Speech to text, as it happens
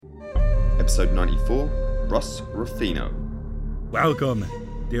episode 94, Russ Ruffino. Welcome,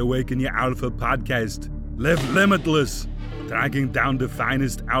 the Awaken Your Alpha podcast. Live limitless, tracking down the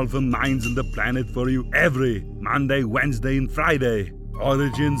finest alpha minds on the planet for you every Monday, Wednesday, and Friday.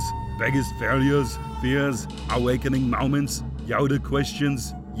 Origins, biggest failures, fears, awakening moments, Yoda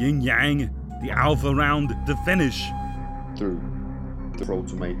questions, yin yang, the alpha round, the finish. Through the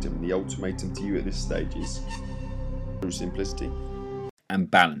ultimatum. The ultimatum to you at this stage is through simplicity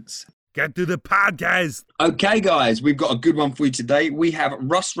and balance. Get to the podcast. Okay, guys, we've got a good one for you today. We have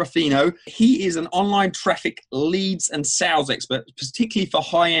Russ Ruffino. He is an online traffic leads and sales expert, particularly for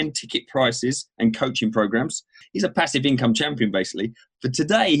high-end ticket prices and coaching programs. He's a passive income champion, basically. For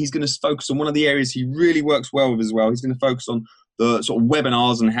today, he's going to focus on one of the areas he really works well with as well. He's going to focus on the sort of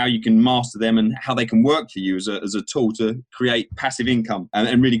webinars and how you can master them and how they can work for you as a tool to create passive income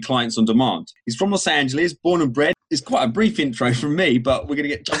and really clients on demand. He's from Los Angeles, born and bred. It's quite a brief intro from me, but we're going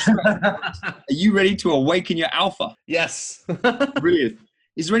to get just Are you ready to awaken your alpha? Yes. Brilliant.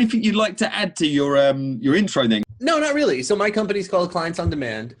 Is there anything you'd like to add to your intro then? No, not really. So my company's called Clients on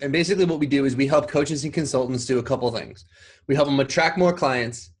Demand. And basically what we do is we help coaches and consultants do a couple of things. We help them attract more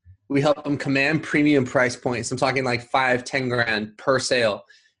clients. We help them command premium price points. I'm talking like 5-10 grand per sale.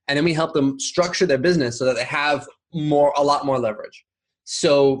 And then we help them structure their business so that they have a lot more leverage.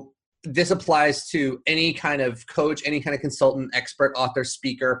 So this applies to any kind of coach, any kind of consultant, expert, author,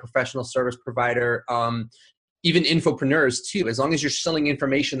 speaker, professional service provider, even infopreneurs too. As long as you're selling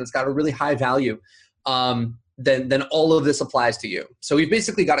information that's got a really high value, then all of this applies to you. So we've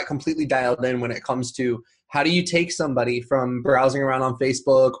basically got it completely dialed in when it comes to how do you take somebody from browsing around on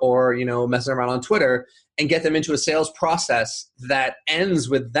Facebook or, messing around on Twitter and get them into a sales process that ends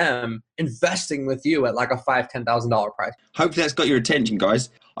with them investing with you at like a $5,000, $10,000 price. Hopefully that's got your attention, guys.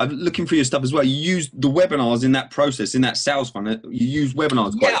 I'm looking for your stuff as well. You use the webinars in that process, in that sales funnel. You use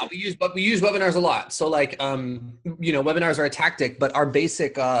webinars. We use webinars a lot. So webinars are a tactic, but our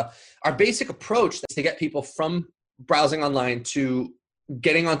basic approach is to get people from browsing online to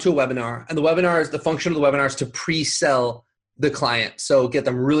getting onto a webinar. And the function of the webinar is to pre-sell the client. So get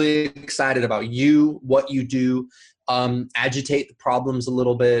them really excited about you, what you do, agitate the problems a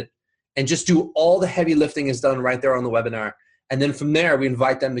little bit, and just do all the heavy lifting is done right there on the webinar. And then from there, we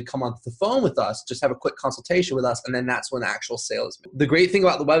invite them to come onto the phone with us, just have a quick consultation with us, and then that's when the actual sale is made. The great thing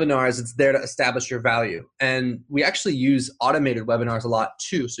about the webinar is it's there to establish your value. And we actually use automated webinars a lot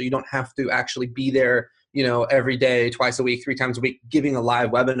too, so you don't have to actually be there every day, twice a week, 3 times a week, giving a live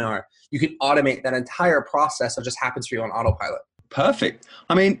webinar. You can automate that entire process. It just happens for you on autopilot. Perfect.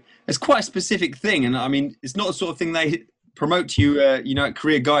 I mean, it's quite a specific thing. And I mean, it's not the sort of thing they promote to you, at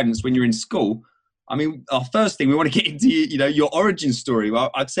career guidance when you're in school. I mean, our first thing, we want to get into, your origin story. Well,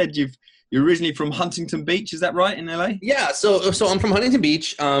 I've said you're originally from Huntington Beach. Is that right, in LA? Yeah. So I'm from Huntington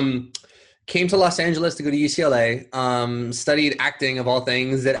Beach. Came to Los Angeles to go to UCLA, studied acting of all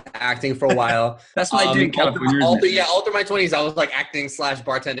things, did acting for a while. That's what I do in California. All through my 20s, I was like acting /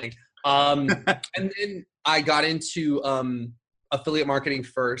 bartending. And then I got into affiliate marketing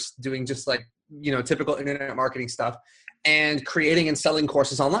first, doing just like, typical internet marketing stuff and creating and selling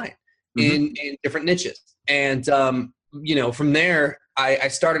courses online in different niches. And, from there, I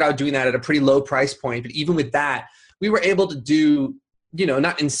started out doing that at a pretty low price point. But even with that, we were able to do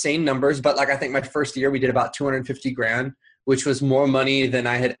not insane numbers, but like I think my first year we did about 250 grand, which was more money than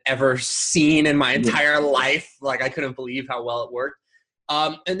I had ever seen in my entire life. Like I couldn't believe how well it worked.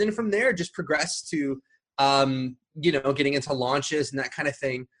 And then from there just progressed to, getting into launches and that kind of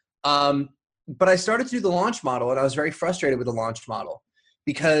thing. But I started to do the launch model and I was very frustrated with the launch model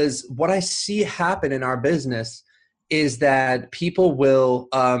because what I see happen in our business is that people will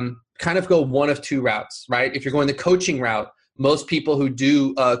kind of go one of 2 routes, right? If you're going the coaching route, most people who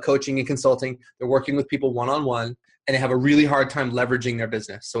do coaching and consulting, they're working with people one-on-one and they have a really hard time leveraging their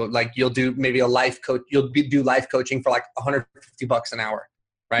business. So like you'll do maybe a life coach, do life coaching for like $150 an hour,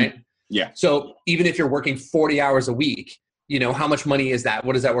 right? Yeah. So even if you're working 40 hours a week, how much money is that?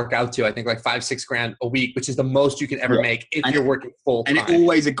 What does that work out to? I think like 5-6 grand a week, which is the most you can ever make if you're working full time. And it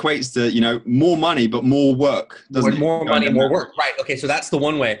always equates to, more money, but more work. More money, more work. Right. Okay. So that's the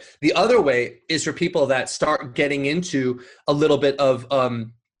one way. The other way is for people that start getting into a little bit of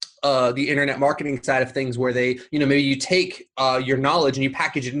the internet marketing side of things where they, maybe you take your knowledge and you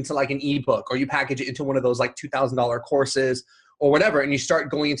package it into like an ebook or you package it into one of those like $2,000 courses or whatever. And you start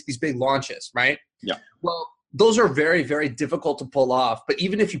going into these big launches, right? Yeah. Well, those are very, very difficult to pull off. But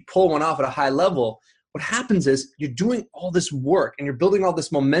even if you pull one off at a high level, what happens is you're doing all this work and you're building all this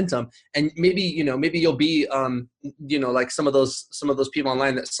momentum. And maybe you'll be, like some of those people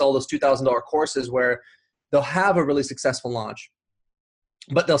online that sell those $2,000 courses where they'll have a really successful launch,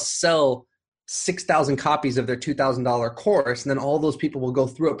 but they'll sell 6,000 copies of their $2,000 course, and then all those people will go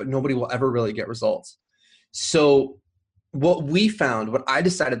through it, but nobody will ever really get results. So what we found, what I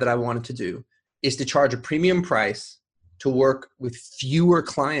decided that I wanted to do, is to charge a premium price to work with fewer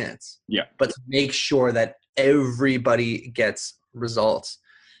clients, but to make sure that everybody gets results.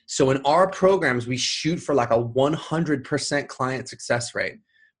 So in our programs, we shoot for like a 100% client success rate,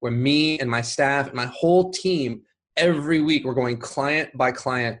 where me and my staff and my whole team, every week we're going client by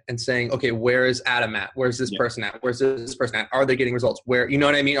client and saying, okay, where is Adam at? Where's this person at? Where's this person at? Are they getting results? Where, you know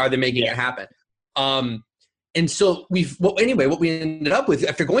what I mean? Are they making it happen? And so what we ended up with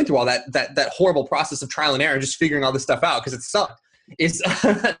after going through all that horrible process of trial and error, just figuring all this stuff out, because it sucked, is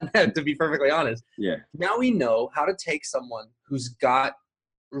to be perfectly honest. Yeah. Now we know how to take someone who's got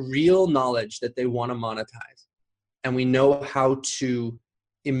real knowledge that they want to monetize, and we know how to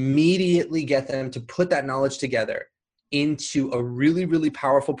immediately get them to put that knowledge together into a really, really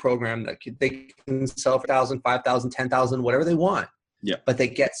powerful program that they can sell for 1,000, 5,000, 10,000, whatever they want. Yeah. But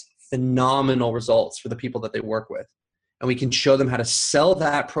that gets phenomenal results for the people that they work with. And we can show them how to sell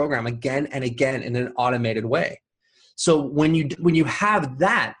that program again and again in an automated way. So when you have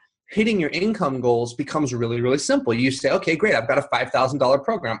that, hitting your income goals becomes really, really simple. You say, okay, great, I've got a $5,000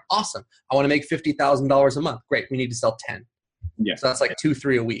 program. Awesome. I want to make $50,000 a month. Great. We need to sell 10. Yeah. So that's like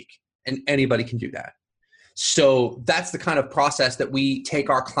 2-3 a week, and anybody can do that. So that's the kind of process that we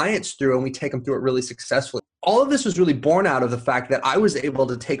take our clients through, and we take them through it really successfully. All of this was really born out of the fact that I was able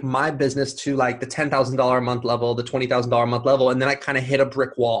to take my business to like the $10,000 a month level, the $20,000 a month level, and then I kind of hit a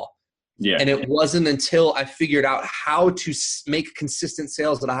brick wall. Yeah. And it wasn't until I figured out how to make consistent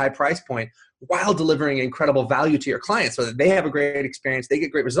sales at a high price point while delivering incredible value to your clients so that they have a great experience, they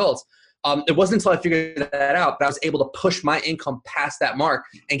get great results. It wasn't until I figured that out that I was able to push my income past that mark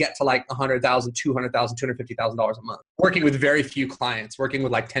and get to like $100,000, $200,000, $250,000 a month, working with very few clients, working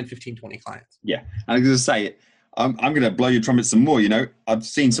with like 10, 15, 20 clients. Yeah. And I was going to say, I'm going to blow your trumpet some more. You know, I've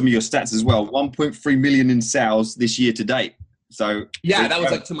seen some of your stats as well. 1.3 million in sales this year to date. So yeah, that was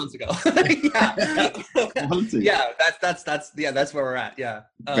like 2 months ago. That's where we're at. Yeah.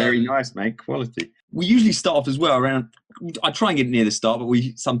 Very nice, mate. Quality. We usually start off as well around, I try and get near the start, but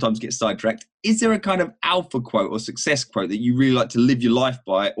we sometimes get sidetracked. Is there a kind of alpha quote or success quote that you really like to live your life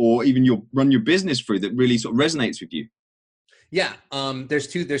by, or even run your business through, that really sort of resonates with you? Yeah. There's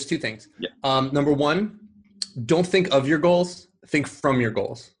two things. Yeah. Number one, don't think of your goals, think from your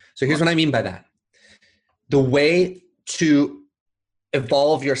goals. So here's what I mean by that. The way to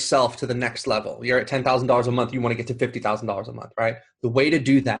evolve yourself to the next level. You're at $10,000 a month. You want to get to $50,000 a month, right? The way to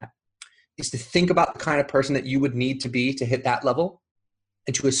do that is to think about the kind of person that you would need to be to hit that level,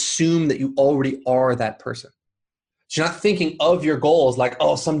 and to assume that you already are that person. So you're not thinking of your goals like,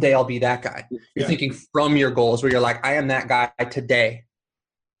 oh, someday I'll be that guy. You're thinking from your goals, where you're like, I am that guy today.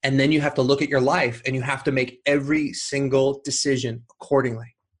 And then you have to look at your life, and you have to make every single decision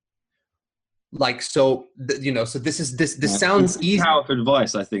accordingly. Like, so, so this sounds easy. Powerful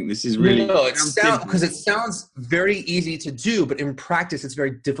advice. I think this is really, because it sounds very easy to do, but in practice, it's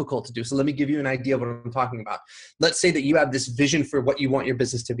very difficult to do. So let me give you an idea of what I'm talking about. Let's say that you have this vision for what you want your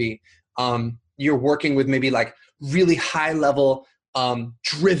business to be. You're working with maybe like really high level,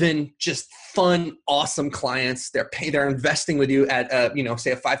 driven, just fun, awesome clients. They're investing with you at,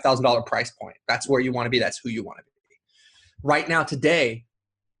 say a $5,000 price point. That's where you want to be. That's who you want to be. Right now, today,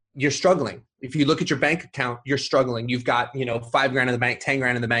 you're struggling. If you look at your bank account, you're struggling. You've got, $5,000 in the bank,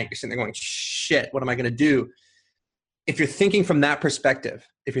 $10,000 in the bank. You're sitting there going, shit, what am I going to do? If you're thinking from that perspective,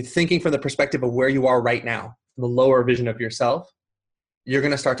 if you're thinking from the perspective of where you are right now, the lower vision of yourself, you're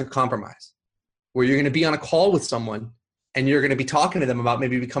going to start to compromise, where you're going to be on a call with someone and you're going to be talking to them about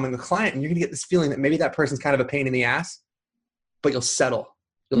maybe becoming a client. And you're going to get this feeling that maybe that person's kind of a pain in the ass, but you'll settle.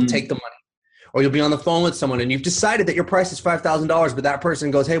 You'll take the money. Or you'll be on the phone with someone and you've decided that your price is $5,000, but that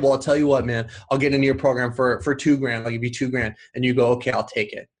person goes, hey, well, I'll tell you what, man, I'll get into your program for $2,000. I'll give you $2,000. And you go, okay, I'll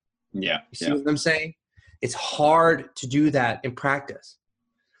take it. Yeah. You see what I'm saying? It's hard to do that in practice,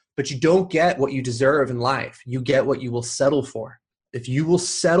 but you don't get what you deserve in life. You get what you will settle for. If you will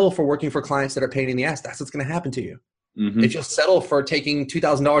settle for working for clients that are pain in the ass, that's what's going to happen to you. Mm-hmm. If you'll settle for taking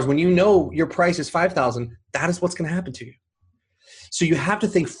 $2,000 when you know your price is $5,000, that is what's going to happen to you. So you have to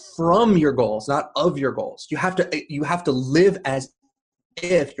think from your goals, not of your goals. You have to live as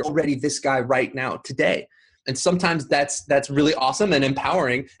if you're already this guy right now, today. And sometimes that's really awesome and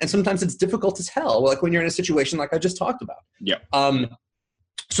empowering. And sometimes it's difficult as hell, like when you're in a situation like I just talked about. Yeah.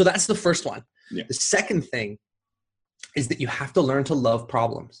 So that's the first one. Yeah. The second thing is that you have to learn to love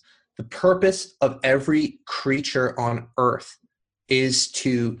problems. The purpose of every creature on earth is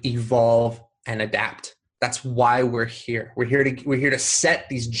to evolve and adapt. That's why we're here. We're here to set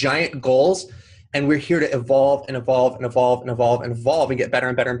these giant goals, and we're here to evolve and evolve and evolve and evolve and evolve and get better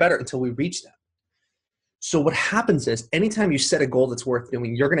and better and better until we reach them. So what happens is anytime you set a goal that's worth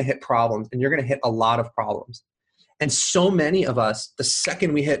doing, you're going to hit problems, and you're going to hit a lot of problems. And so many of us, the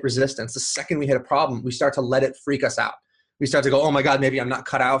second we hit resistance, the second we hit a problem, we start to let it freak us out. We start to go, oh my God, maybe I'm not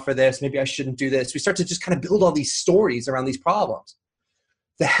cut out for this. Maybe I shouldn't do this. We start to just kind of build all these stories around these problems.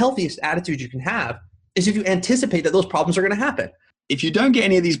 The healthiest attitude you can have is if you anticipate that those problems are going to happen. If you don't get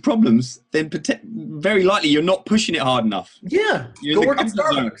any of these problems, then very likely you're not pushing it hard enough. Yeah, You're go work at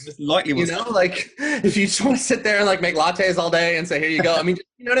Starbucks. Likely, you know, like if you just want to sit there and like make lattes all day and say, here you go. I mean,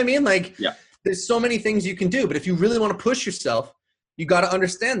 you know what I mean? Like, yeah. There's so many things you can do, but if you really want to push yourself, you got to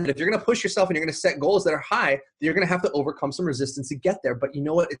understand that if you're going to push yourself and you're going to set goals that are high, you're going to have to overcome some resistance to get there. But you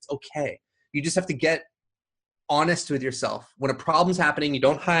know what? It's okay. You just have to get honest with yourself. When a problem's happening, you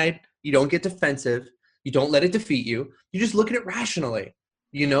don't hide, you don't get defensive, you don't let it defeat you. You just look at it rationally.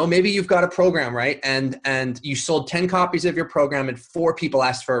 You know, maybe you've got a program, right? And you sold 10 copies of your program and 4 people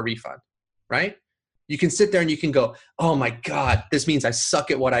asked for a refund, right? You can sit there and you can go, oh my God, this means I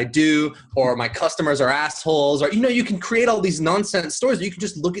suck at what I do, or my customers are assholes, or, you know, you can create all these nonsense stories. You can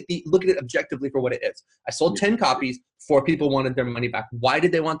just look at it objectively for what it is. I sold 10 copies, 4 people wanted their money back. Why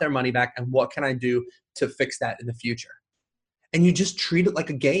did they want their money back? And what can I do to fix that in the future? And you just treat it like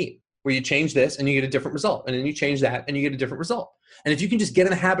a game where you change this and you get a different result. And then you change that and you get a different result. And if you can just get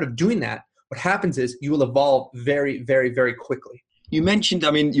in the habit of doing that, what happens is you will evolve very, very, very quickly. You mentioned,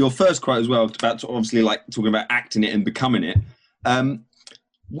 I mean, your first quote as well, about obviously like talking about acting it and becoming it.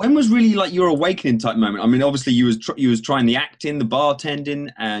 When was really like your awakening type moment? I mean, obviously you was trying the acting, the bartending,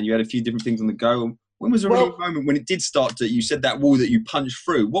 and you had a few different things on the go. When was there really a moment when it did start to, you said that wall that you punched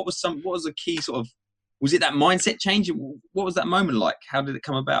through? What was the key sort of, was it that mindset change? What was that moment like? How did it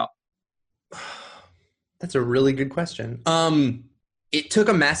come about? That's a really good question. It took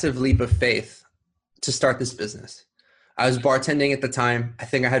a massive leap of faith to start this business. I was bartending at the time. I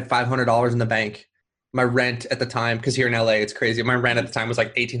think I had $500 in the bank. My rent at the time, because here in LA, it's crazy. My rent at the time was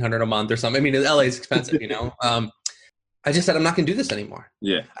like $1,800 a month or something. I mean, LA is expensive, you know? I just said, I'm not going to do this anymore.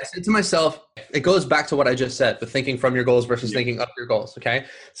 Yeah. I said to myself, it goes back to what I just said, the thinking from your goals versus thinking up your goals. Okay.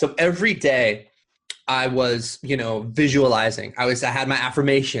 So every day I was, you know, visualizing. I had my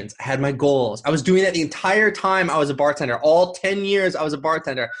affirmations. I had my goals. I was doing that the entire time I was a bartender. All 10 years I was a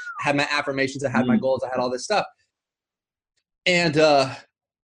bartender. I had my affirmations. I had my goals. I had all this stuff. And I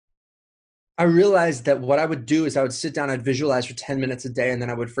realized that what I would do is I would sit down, I'd visualize for 10 minutes a day, and then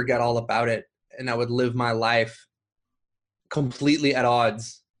I would forget all about it. And I would live my life completely at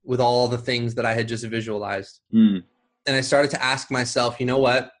odds with all the things that I had just visualized. And I started to ask myself, you know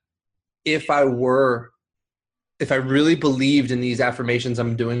what? If I really believed in these affirmations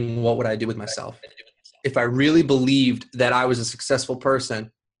I'm doing, what would I do with myself? If I really believed that I was a successful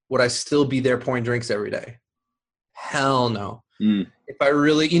person, would I still be there pouring drinks every day? Hell no. If I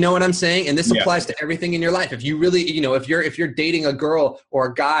really, you know what I'm saying? And this applies to everything in your life. If you really, you know, if you're dating a girl or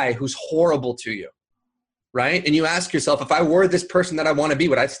a guy who's horrible to you, right? And you ask yourself, if I were this person that I want to be,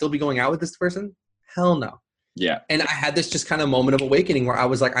 would I still be going out with this person? Hell no. Yeah. And I had this just kind of moment of awakening where I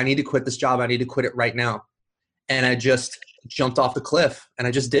was like, I need to quit this job. I need to quit it right now. And I just jumped off the cliff and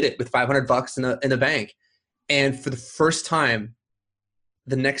I just did it with $500 in the bank. And for the first time,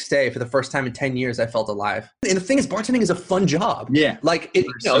 the next day, for the first time in 10 years, I felt alive. And the thing is, bartending is a fun job. Yeah. Like,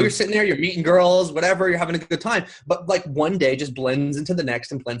 you're sitting there, you're meeting girls, whatever, you're having a good time. But like one day just blends into the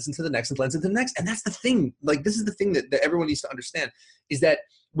next and blends into the next and blends into the next. And that's the thing. Like, this is the thing that everyone needs to understand is that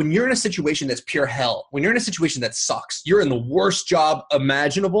when you're in a situation that's pure hell, when you're in a situation that sucks, you're in the worst job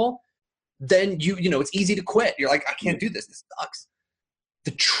imaginable, then you know, it's easy to quit. You're like, I can't do this. This sucks.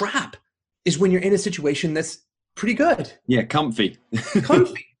 The trap is when you're in a situation that's pretty good. Yeah, comfy.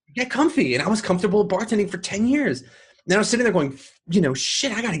 Get comfy. And I was comfortable bartending for 10 years. And I was sitting there going, you know,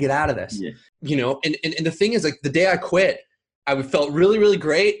 shit, I got to get out of this. Yeah. You know, and the thing is, like, the day I quit, I felt really, really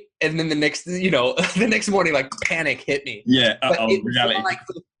great. And then the next morning, like, panic hit me. Yeah. But it reality. felt like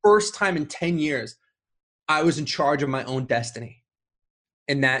for the first time in 10 years, I was in charge of my own destiny.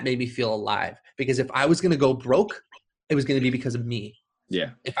 And that made me feel alive. Because if I was going to go broke, it was going to be because of me.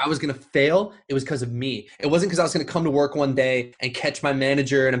 Yeah. If I was going to fail, it was because of me. It wasn't because I was going to come to work one day and catch my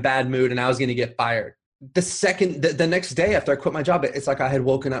manager in a bad mood and I was going to get fired. The next day after I quit my job, it's like I had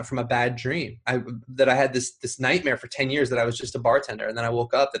woken up from a bad dream. That I had this nightmare for 10 years that I was just a bartender. And then I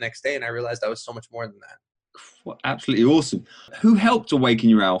woke up the next day and I realized I was so much more than that. Well, absolutely awesome. Who helped awaken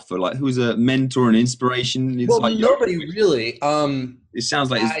your alpha? Like, who was a mentor and inspiration? Well, nobody really. It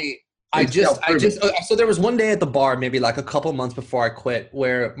sounds like So there was one day at the bar, maybe like a couple months before I quit,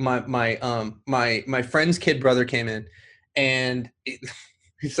 where my friend's kid brother came in, and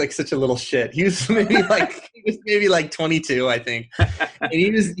he's like such a little shit. He was maybe like 22, I think, and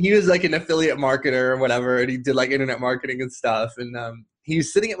he was like an affiliate marketer or whatever, and he did like internet marketing and stuff, and he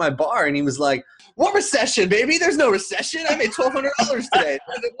was sitting at my bar, and he was like, "What recession, baby? There's no recession. I made $1,200 today."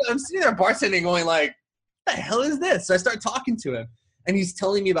 I'm sitting there bartending, going like, "What the hell is this?" So I start talking to him. And he's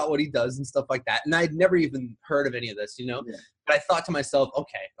telling me about what he does and stuff like that. And I'd never even heard of any of this, Yeah. But I thought to myself,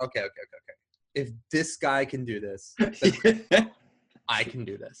 okay. If this guy can do this, then I can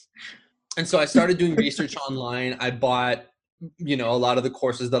do this. And so I started doing research online. I bought, a lot of the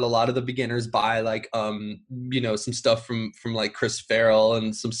courses that a lot of the beginners buy, like, some stuff from like Chris Farrell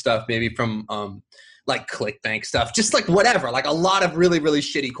and some stuff maybe from like ClickBank stuff, just like whatever, like a lot of really, really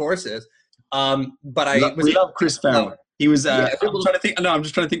shitty courses. We love Chris Farrell. He was. I'm trying to think. No, I'm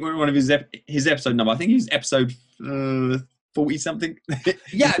just trying to think one of his episode number. I think he was episode 40 something.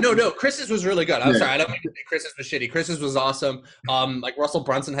 Yeah, no. Chris's was really good. I'm sorry, I don't mean to say Chris's was shitty. Chris's was awesome. Like Russell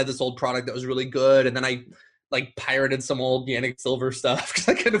Brunson had this old product that was really good, and then I like pirated some old Yannick Silver stuff because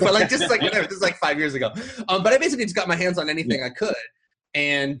I couldn't. But this is like 5 years ago. But I basically just got my hands on anything I could.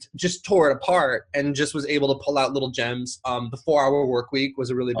 And just tore it apart and just was able to pull out little gems. The 4-hour work week was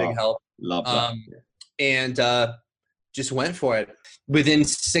a really big help. Love that. And just went for it. Within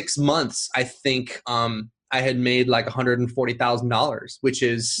 6 months, I think I had made like $140,000, which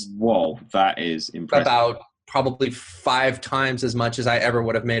is that is impressive. About probably 5 times as much as I ever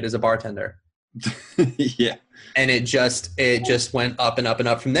would have made as a bartender. Yeah. And it just went up and up and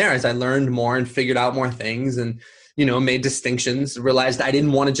up from there as I learned more and figured out more things and made distinctions, realized I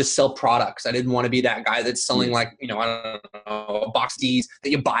didn't want to just sell products. I didn't want to be that guy that's selling like, I don't know, a box tees that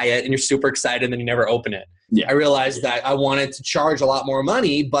you buy it and you're super excited and then you never open it. Yeah. I realized that I wanted to charge a lot more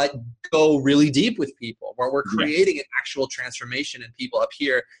money, but go really deep with people where we're creating an actual transformation in people up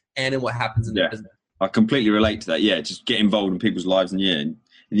here and in what happens in their business. I completely relate to that. Yeah. Just get involved in people's lives and you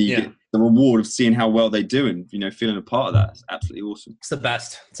get the reward of seeing how well they do and, feeling a part of that. It's absolutely awesome. It's the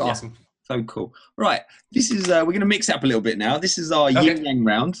best. It's awesome. So cool. Right. This is, we're going to mix it up a little bit now. This is our yin yang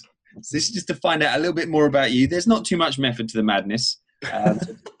round. So this is just to find out a little bit more about you. There's not too much method to the madness. So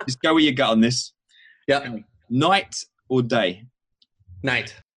just go with your gut on this. Yeah. Night or day?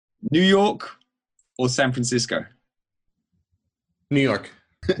 Night. New York or San Francisco? New York.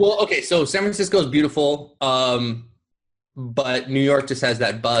 Well, okay. So San Francisco is beautiful. But New York just has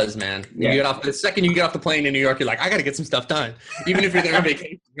that buzz, man. The second you get off the plane in New York, you're like, I got to get some stuff done. Even if you're there on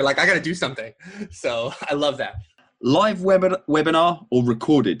vacation, you're like, I got to do something. So I love that. Live webinar or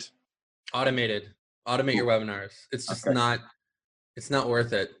recorded? Automated. Automate your webinars. It's just it's not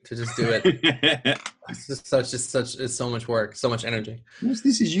worth it to just do it. It's so much work, so much energy. Yes,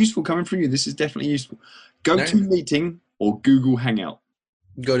 this is useful coming from you. This is definitely useful. GoToMeeting or Google Hangout?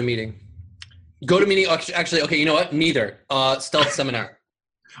 GoToMeeting. GoToMeeting, actually, okay, you know what? Neither. Stealth Seminar.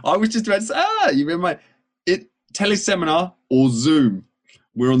 I was just about to say, you remember teleseminar or Zoom?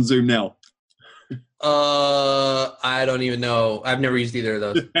 We're on Zoom now. I don't even know. I've never used either of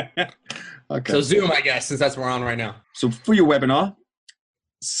those. Okay. So Zoom, I guess, since that's what we're on right now. So for your webinar,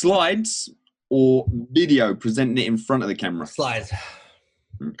 slides or video presenting it in front of the camera? Slides.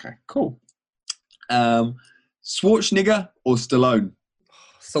 Okay, cool. Schwarzenegger or Stallone?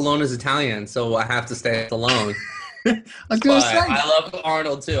 Stallone is Italian, so I have to stay Stallone. I was going to say. I love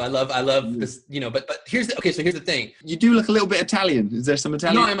Arnold too. I love this, but here's the thing. You do look a little bit Italian. Is there some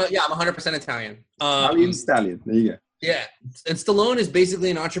Italian? No, I'm 100% Italian. Italian stallion. There you go. Yeah. And Stallone is basically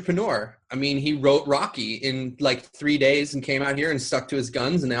an entrepreneur. I mean, he wrote Rocky in like 3 days and came out here and stuck to his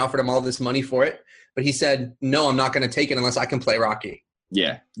guns and they offered him all this money for it. But he said, no, I'm not going to take it unless I can play Rocky.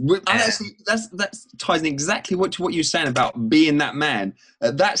 Yeah. That ties in exactly to what you were saying about being that man.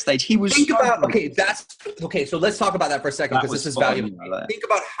 At that stage, he was... So let's talk about that for a second because this is valuable. Think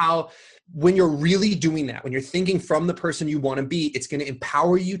about how when you're really doing that, when you're thinking from the person you want to be, it's going to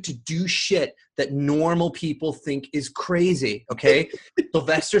empower you to do shit that normal people think is crazy, okay?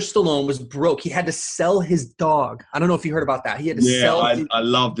 Sylvester Stallone was broke. He had to sell his dog. I don't know if you heard about that. He had to sell I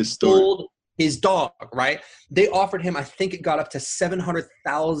love this story. His dog, right? They offered him, I think it got up to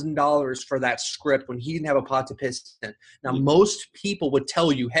 $700,000 for that script when he didn't have a pot to piss in. Now, most people would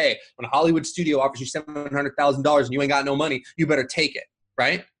tell you, hey, when a Hollywood studio offers you $700,000 and you ain't got no money, you better take it,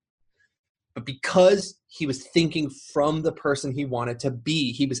 right? But because he was thinking from the person he wanted to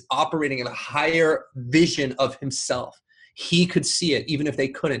be, he was operating in a higher vision of himself. He could see it, even if they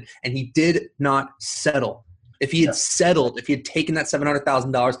couldn't. And he did not settle. If he had settled, if he had taken that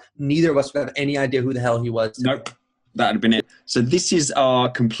 $700,000, neither of us would have any idea who the hell he was. Nope. That'd have been it. So this is our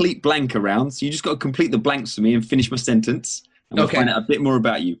complete blank round. So you just got to complete the blanks for me and finish my sentence. And we'll find out a bit more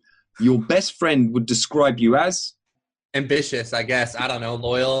about you. Your best friend would describe you as? Ambitious, I guess. I don't know.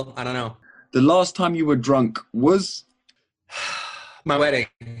 Loyal. I don't know. The last time you were drunk was? My wedding.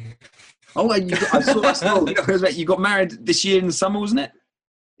 Oh, and I saw. You got married this year in the summer, wasn't it?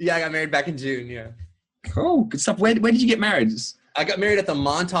 Yeah, I got married back in June. Yeah. Cool, good stuff. Where did you get married? I got married at the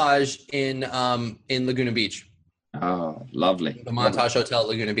Montage in Laguna Beach. Oh, lovely. The Montage Hotel at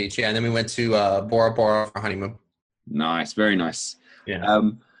Laguna Beach. Yeah, and then we went to Bora Bora for honeymoon. Nice, very nice. Yeah.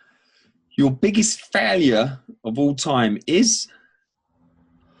 Your biggest failure of all time is?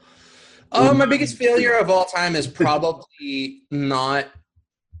 My biggest failure of all time is probably not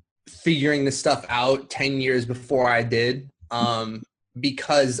figuring this stuff out 10 years before I did.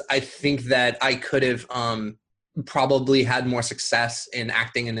 Because I think that I could have probably had more success in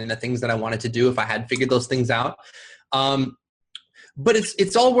acting and in the things that I wanted to do if I had figured those things out. But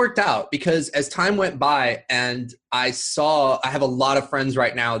it's all worked out because as time went by and I have a lot of friends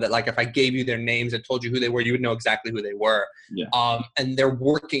right now that, like, if I gave you their names and told you who they were, you would know exactly who they were. Yeah. And they're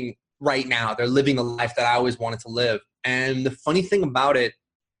working right now. They're living the life that I always wanted to live. And the funny thing about it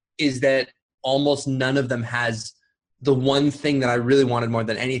is that almost none of them has the one thing that I really wanted more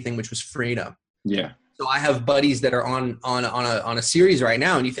than anything, which was freedom. Yeah. So I have buddies that are on a series right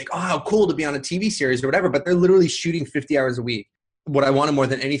now, and you think, oh, how cool to be on a TV series or whatever, but they're literally shooting 50 hours a week. What I wanted more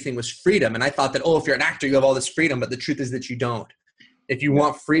than anything was freedom. And I thought that, if you're an actor, you have all this freedom, but the truth is that you don't. If you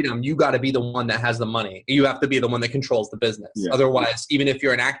want freedom, you got to be the one that has the money. You have to be the one that controls the business. Yeah. Otherwise, even if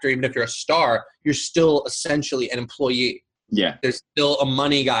you're an actor, even if you're a star, you're still essentially an employee. Yeah. There's still a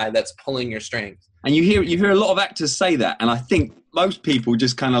money guy that's pulling your strings. And you hear a lot of actors say that, and I think most people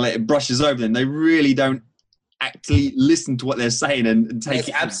just kind of let it brushes over them. They really don't actually listen to what they're saying and take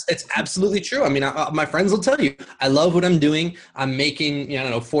it. It's absolutely true. I mean, my friends will tell you, I love what I'm doing. I'm making,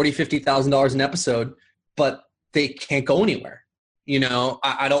 $40,000, $50,000 an episode, but they can't go anywhere.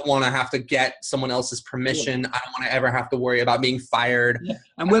 I don't want to have to get someone else's permission. I don't want to ever have to worry about being fired. Yeah.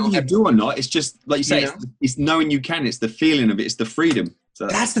 And whether you do or not, it's just, like you say, it's knowing you can. It's the feeling of it. It's the freedom. So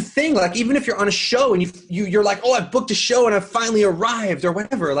that's the thing. Like, even if you're on a show and you're like, oh, I've booked a show and I've finally arrived or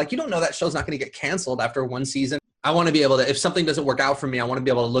whatever, like, you don't know that show's not going to get canceled after one season. I want to be able to, if something doesn't work out for me, I want to be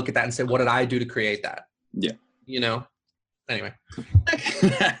able to look at that and say, what did I do to create that? Yeah. Anyway.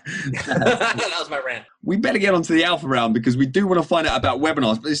 That was my rant. We better get on to the alpha round because we do want to find out about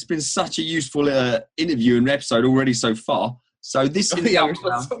webinars, but it's been such a useful interview and episode already so far. So this is we're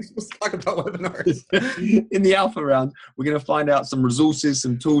supposed to talk about webinars. In the alpha round, we're going to find out some resources,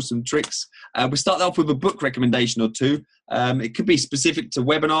 some tools, some tricks. We start off with a book recommendation or two. It could be specific to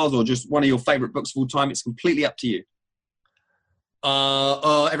webinars or just one of your favorite books of all time. It's completely up to you.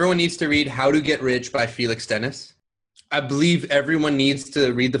 Everyone needs to read How to Get Rich by Felix Dennis. I believe everyone needs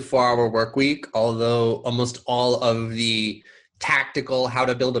to read The 4-Hour Work Week, although almost all of the tactical how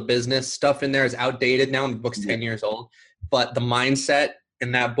to build a business stuff in there is outdated now. The book's 10 years old. But the mindset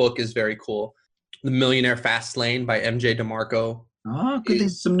in that book is very cool. The Millionaire Fast Lane by MJ DeMarco. Oh, good.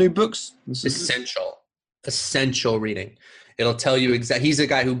 There's some new books. Essential reading. It'll tell you exactly. He's a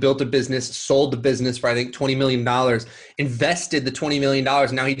guy who built a business, sold the business for, I think, $20 million, invested the $20 million.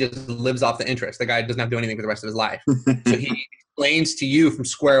 And now he just lives off the interest. The guy doesn't have to do anything for the rest of his life. So he explains to you from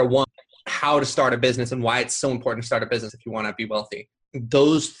square one how to start a business and why it's so important to start a business if you want to be wealthy.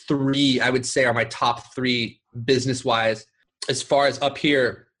 Those three, I would say, are my top three business-wise. As far as up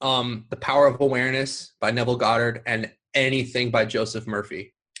here, The Power of Awareness by Neville Goddard and Anything by Joseph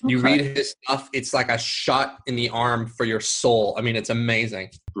Murphy. You read his stuff, it's like a shot in the arm for your soul. I mean, it's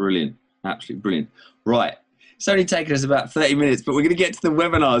amazing. Brilliant. Absolutely brilliant. Right. It's only taken us about 30 minutes, but we're going to get to the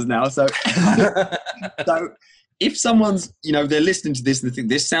webinars now. So, so if someone's, they're listening to this and they think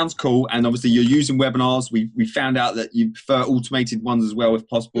this sounds cool, and obviously you're using webinars, we found out that you prefer automated ones as well, if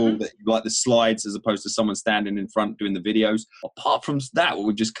possible, that you like the slides as opposed to someone standing in front doing the videos. Apart from that, what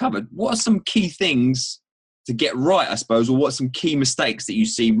we've just covered, what are some key things to get right, I suppose, or what are some key mistakes that you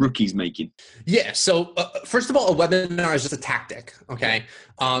see rookies making? Yeah. So first of all, a webinar is just a tactic. Okay.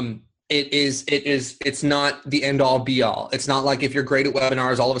 It's not the end all be all. It's not like if you're great at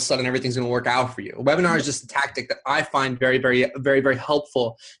webinars, all of a sudden everything's going to work out for you. A webinar is just a tactic that I find very, very, very, very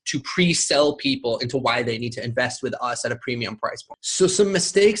helpful to pre-sell people into why they need to invest with us at a premium price point. So some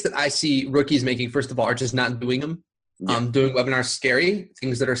mistakes that I see rookies making, first of all, are just not doing them. Doing webinars scary.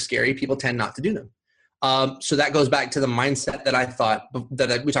 Things that are scary, people tend not to do them. So that goes back to the mindset that I thought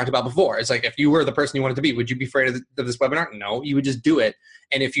that we talked about before. It's like, if you were the person you wanted to be, would you be afraid of this webinar? No, you would just do it.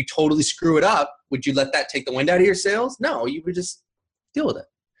 And if you totally screw it up, would you let that take the wind out of your sails? No, you would just deal with it.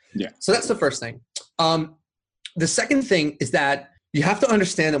 Yeah. So that's the first thing. The second thing is that you have to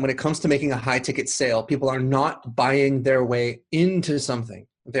understand that when it comes to making a high ticket sale, people are not buying their way into something.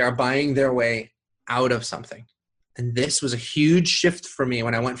 They are buying their way out of something. And this was a huge shift for me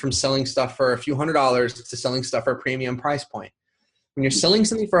when I went from selling stuff for a few $100s to selling stuff for a premium price point. When you're selling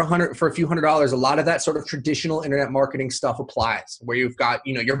something for a few $100s, a lot of that sort of traditional internet marketing stuff applies, where you've got,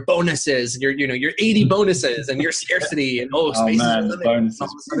 your bonuses, your 80 bonuses and your scarcity and spaces are limited and all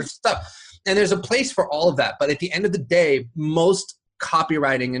this other stuff. And there's a place for all of that. But at the end of the day, most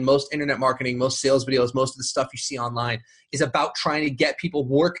copywriting and most internet marketing, most sales videos, most of the stuff you see online is about trying to get people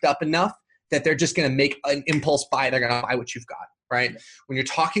worked up enough that they're just going to make an impulse buy. They're going to buy what you've got, right? When you're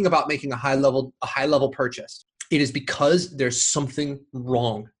talking about making a high level purchase, it is because there's something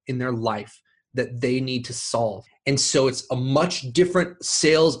wrong in their life that they need to solve. And so it's a much different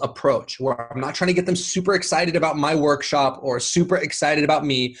sales approach where I'm not trying to get them super excited about my workshop or super excited about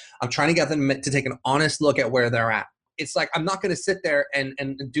me. I'm trying to get them to take an honest look at where they're at. It's like, I'm not going to sit there and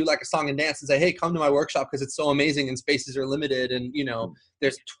do like a song and dance and say, hey, come to my workshop because it's so amazing and spaces are limited and,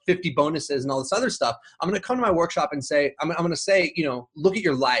 there's 50 bonuses and all this other stuff. I'm going to come to my workshop and say, I'm going to say, look at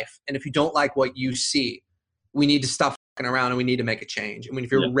your life. And if you don't like what you see, we need to stop fucking around and we need to make a change. I mean,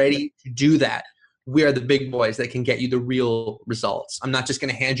 if you're ready to do that, we are the big boys that can get you the real results. I'm not just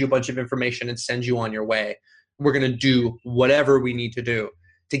going to hand you a bunch of information and send you on your way. We're going to do whatever we need to do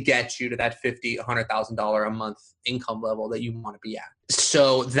to get you to that $50,000, $100,000 a month income level that you want to be at.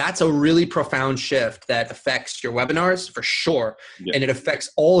 So that's a really profound shift that affects your webinars for sure. Yeah. And it affects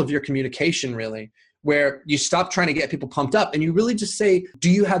all of your communication really, where you stop trying to get people pumped up and you really just say, do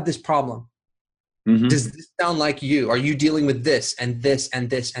you have this problem? Mm-hmm. Does this sound like you? Are you dealing with this and this and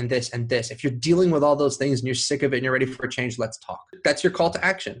this and this and this? If you're dealing with all those things and you're sick of it and you're ready for a change, let's talk. That's your call to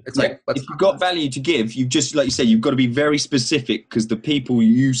action. It's like, if you've got value to give, you've just, like you say, you've got to be very specific because the people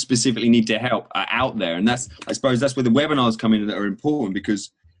you specifically need to help are out there. And that's, I suppose that's where the webinars come in that are important,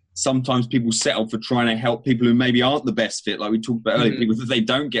 because sometimes people settle for trying to help people who maybe aren't the best fit. Like we talked about earlier, people that they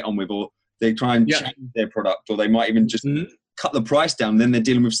don't get on with, or they try and change their product, or they might even just cut the price down. Then they're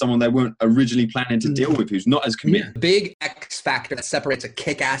dealing with someone they weren't originally planning to deal with, who's not as committed. Big X factor that separates a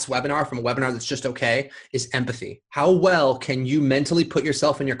kick-ass webinar from a webinar that's just okay is empathy. How well can you mentally put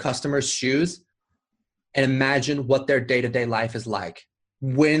yourself in your customer's shoes and imagine what their day-to-day life is like?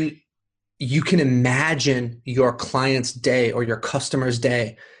 When you can imagine your client's day or your customer's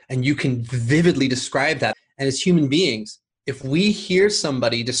day, and you can vividly describe that. And as human beings, if we hear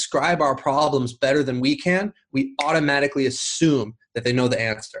somebody describe our problems better than we can, we automatically assume that they know the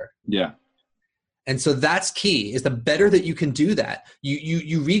answer. Yeah. And so that's key, is the better that you can do that,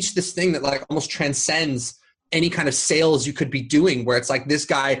 you reach this thing that like almost transcends any kind of sales you could be doing, where it's like, this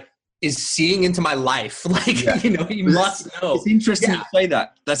guy is seeing into my life. Like, he must know. It's interesting to say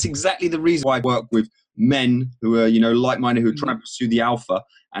that. That's exactly the reason why I work with men who are, like-minded, who are trying to pursue the alpha,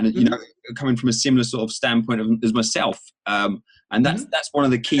 and, coming from a similar sort of standpoint as myself. And that's one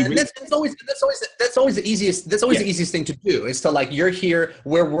of the key reasons. That's always the easiest. That's always the easiest thing to do, is to like, you're here,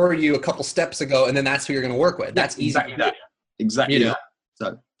 where were you a couple steps ago? And then that's who you're going to work with. That's easy. Exactly.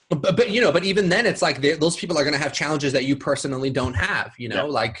 So. But even then it's like, those people are going to have challenges that you personally don't have,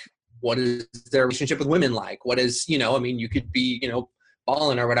 like, what is their relationship with women like? What is, you could be,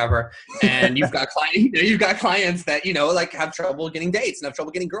 balling or whatever, and you've got clients that, like have trouble getting dates and have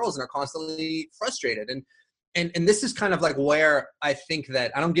trouble getting girls and are constantly frustrated. And this is kind of like where I think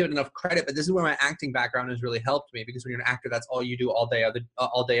that I don't give it enough credit, but this is where my acting background has really helped me, because when you're an actor, that's all you do all day,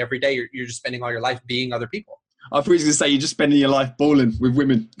 every day. You're just spending all your life being other people. I thought you were going to say you're just spending your life balling with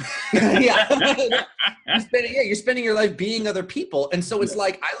women. You're spending your life being other people. And so it's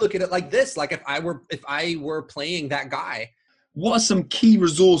like, I look at it like this, like if I were playing that guy. What are some key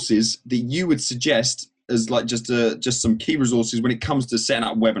resources that you would suggest as like just some key resources when it comes to setting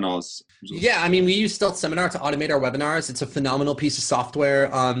up webinars? Yeah, I mean, we use Stealth Seminar to automate our webinars. It's a phenomenal piece of software.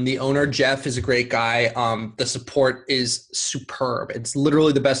 The owner, Jeff, is a great guy. The support is superb. It's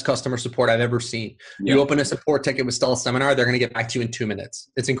literally the best customer support I've ever seen. Yeah. You open a support ticket with Stealth Seminar, they're going to get back to you in 2 minutes.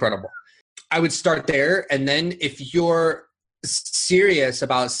 It's incredible. I would start there. And then if you're serious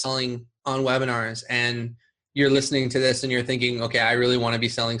about selling on webinars and you're listening to this and you're thinking, okay, I really want to be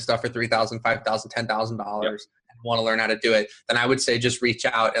selling stuff for $3,000, $5,000, $10,000 and want to learn how to do it, then I would say just reach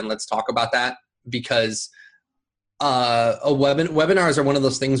out and let's talk about that, because webinars are one of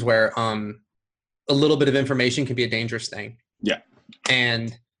those things where a little bit of information can be a dangerous thing. Yeah.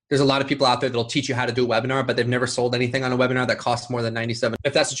 And there's a lot of people out there that'll teach you how to do a webinar, but they've never sold anything on a webinar that costs more than $97.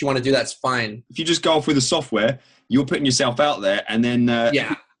 If that's what you want to do, that's fine. If you just go off with the software, you're putting yourself out there, and then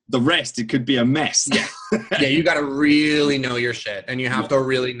the rest, it could be a mess. Yeah, you got to really know your shit, and you have to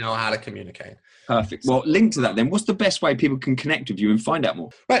really know how to communicate. Perfect. Well, link to that then. What's the best way people can connect with you and find out more?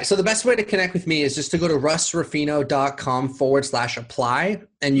 Right. So the best way to connect with me is just to go to russruffino.com/apply,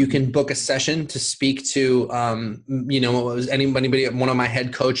 and you can book a session to speak to, anybody, one of my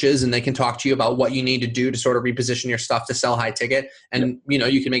head coaches, and they can talk to you about what you need to do to sort of reposition your stuff to sell high ticket. And,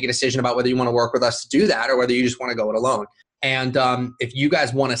 you can make a decision about whether you want to work with us to do that or whether you just want to go it alone. And if you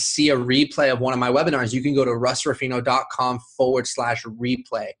guys want to see a replay of one of my webinars, you can go to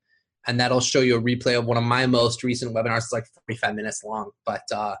russruffino.com/replay. And that'll show you a replay of one of my most recent webinars. It's like 45 minutes long. But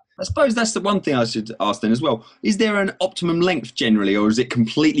I suppose that's the one thing I should ask then as well. Is there an optimum length generally, or is it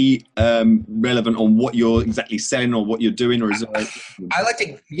completely relevant on what you're exactly selling or what you're doing? Or is I like to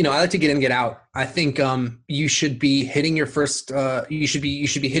get in and get out. I think you should be hitting your first. You should be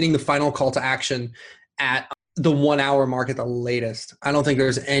hitting the final call to action at the 1 hour mark at the latest. I don't think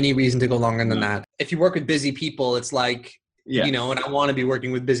there's any reason to go longer than that. If you work with busy people, it's like. And I want to be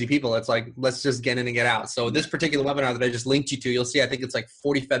working with busy people. It's like, let's just get in and get out. So this particular webinar that I just linked you to, you'll see, I think it's like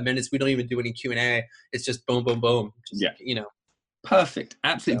 45 minutes. We don't even do any Q&A. It's just boom, boom, boom. Just, Perfect.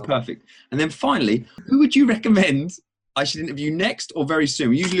 Absolutely perfect. And then finally, who would you recommend I should interview next or very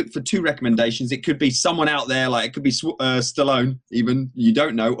soon? We usually look for 2 recommendations. It could be someone out there, like it could be Stallone, even, you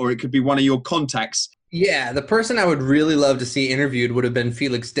don't know, or it could be one of your contacts. Yeah, the person I would really love to see interviewed would have been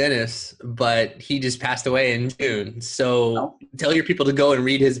Felix Dennis, but he just passed away in June. So tell your people to go and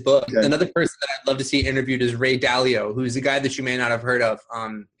read his book. Okay. Another person that I'd love to see interviewed is Ray Dalio, who's a guy that you may not have heard of.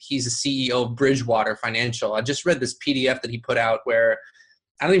 He's the CEO of Bridgewater Financial. I just read this PDF that he put out where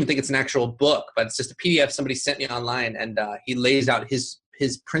I don't even think it's an actual book, but it's just a PDF somebody sent me online, and he lays out his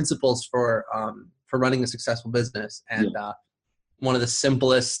principles for running a successful business. And one of the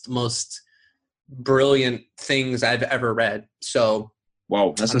simplest, most brilliant things I've ever read. So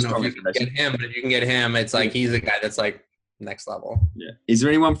wow, that's a strong recommendation. Get him, but if you can get him, it's like he's a guy that's like next level. Yeah. Is there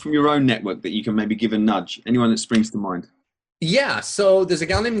anyone from your own network that you can maybe give a nudge? Anyone that springs to mind? Yeah. So there's a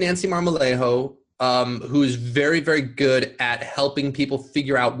gal named Nancy Marmolejo, who's very, very good at helping people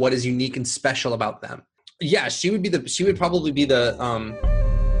figure out what is unique and special about them. Yeah, she would probably be the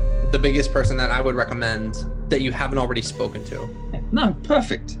biggest person that I would recommend that you haven't already spoken to. No,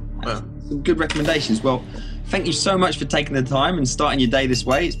 perfect. Some good recommendations. Well, thank you so much for taking the time and starting your day this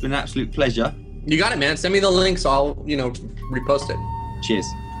way. It's been an absolute pleasure. You got it, man. Send me the links. I'll, repost it. Cheers.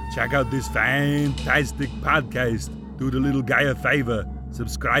 Check out this fantastic podcast. Do the little guy a favor.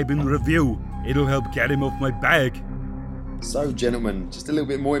 Subscribe and review. It'll help get him off my back. So, gentlemen, just a little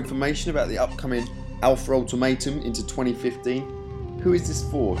bit more information about the upcoming Alpha Ultimatum into 2015. Who is this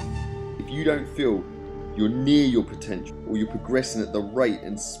for? If you don't feel you're near your potential or you're progressing at the rate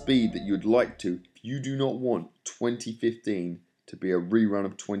and speed that you'd like to, if you do not want 2015 to be a rerun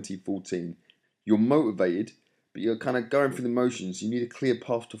of 2014, you're motivated, but you're kind of going through the motions, you need a clear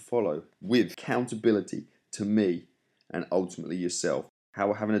path to follow with accountability to me and ultimately yourself.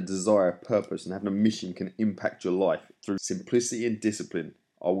 How having a desire, purpose, and having a mission can impact your life through simplicity and discipline.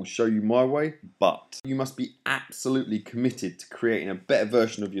 I will show you my way, but you must be absolutely committed to creating a better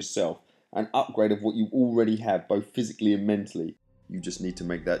version of yourself, an upgrade of what you already have, both physically and mentally. You just need to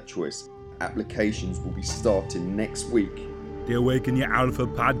make that choice. Applications will be starting next week. The Awaken Your Alpha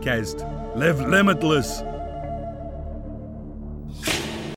podcast. Live limitless.